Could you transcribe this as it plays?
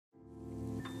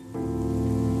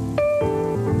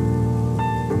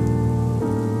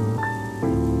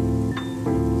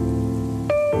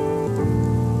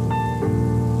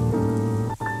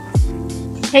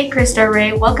Hey Krista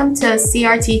Ray, welcome to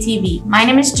CRT TV. My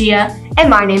name is Gia. And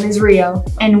my name is Rio.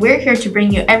 And we're here to bring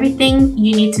you everything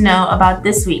you need to know about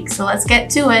this week, so let's get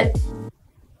to it.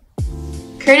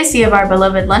 Courtesy of our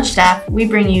beloved lunch staff, we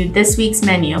bring you this week's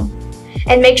menu.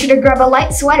 And make sure to grab a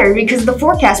light sweater because the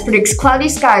forecast predicts cloudy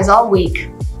skies all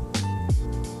week.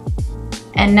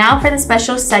 And now for the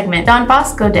special segment on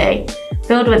Bosco Day.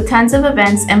 Filled with tons of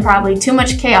events and probably too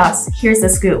much chaos, here's the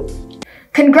scoop.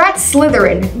 Congrats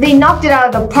Slytherin! They knocked it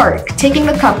out of the park, taking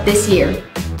the cup this year.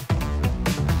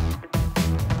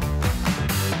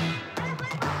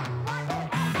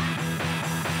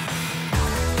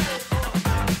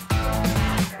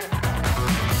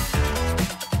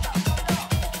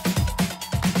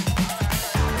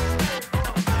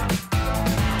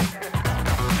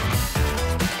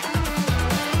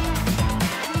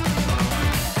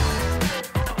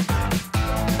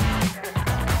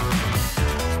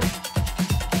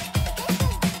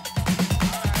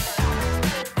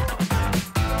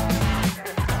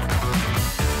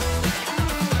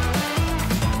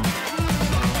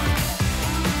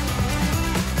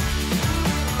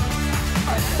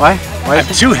 Why? I'm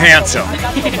too handsome.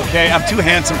 Okay, I'm too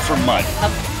handsome for mud.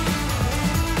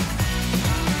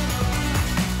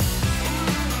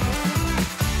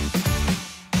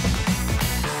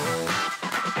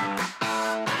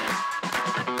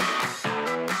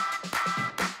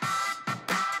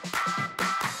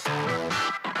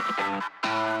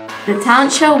 The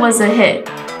talent show was a hit.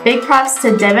 Big props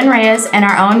to Devin Reyes and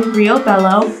our own Rio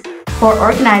Bello for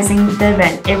organizing the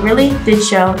event. It really did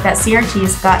show that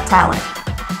CRT's got talent.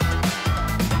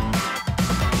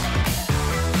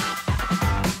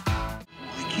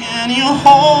 Can you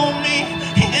hold me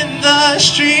in the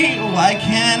street? Why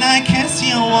can't I kiss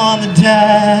you on the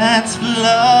dance floor?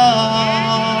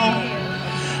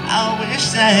 I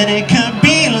wish that it could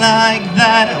be like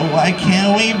that. Why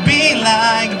can't we be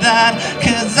like that?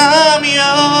 'Cause I'm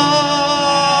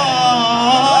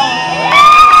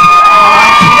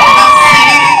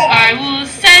I will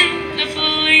send a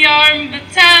fully armed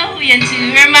battalion to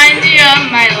remind you of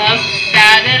my love.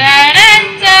 Da da da da da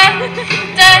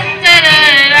da da da da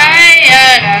ya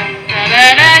da da da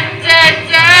da da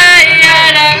da ya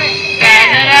da da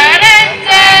da da da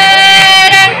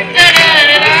da da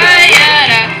da da ya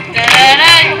da da da da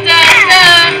da.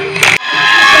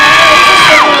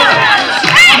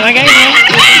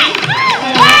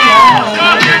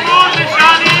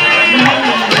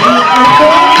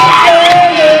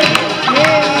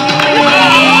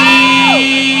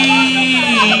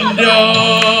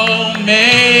 Don't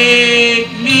make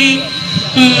me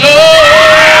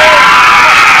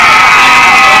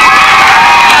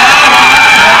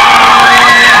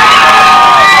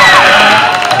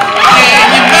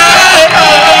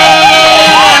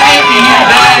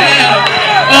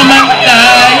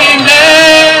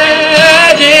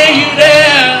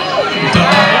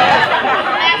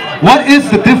What is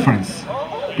the difference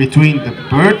between the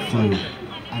bird flu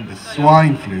and the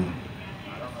swine flu?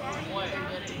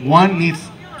 One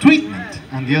needs treatment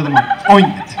and the other one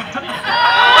ointment. All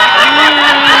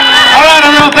right,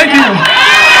 everyone, thank you.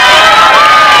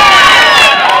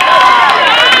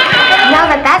 Now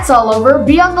that that's all over,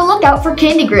 be on the lookout for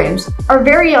candygrams. Our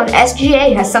very own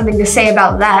SGA has something to say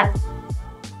about that.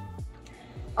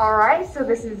 Alright, so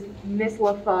this is Miss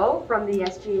LaFaux from the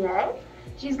SGA.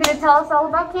 She's going to tell us all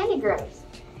about candygrams.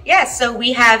 Yes, so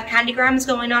we have candygrams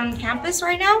going on campus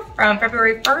right now from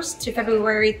February 1st to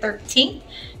February 13th.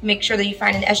 Make sure that you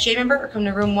find an SGA member or come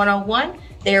to room 101.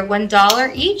 They are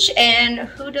 $1 each, and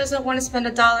who doesn't want to spend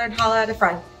 $1 and holla at a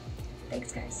friend?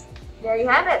 Thanks, guys. There you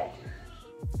have it.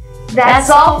 That's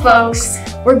all, folks.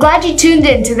 We're glad you tuned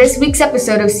in to this week's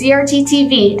episode of CRT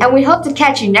TV, and we hope to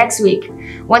catch you next week.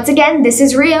 Once again, this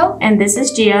is Rio. And this is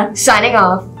Gia. Signing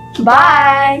off.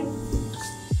 Bye!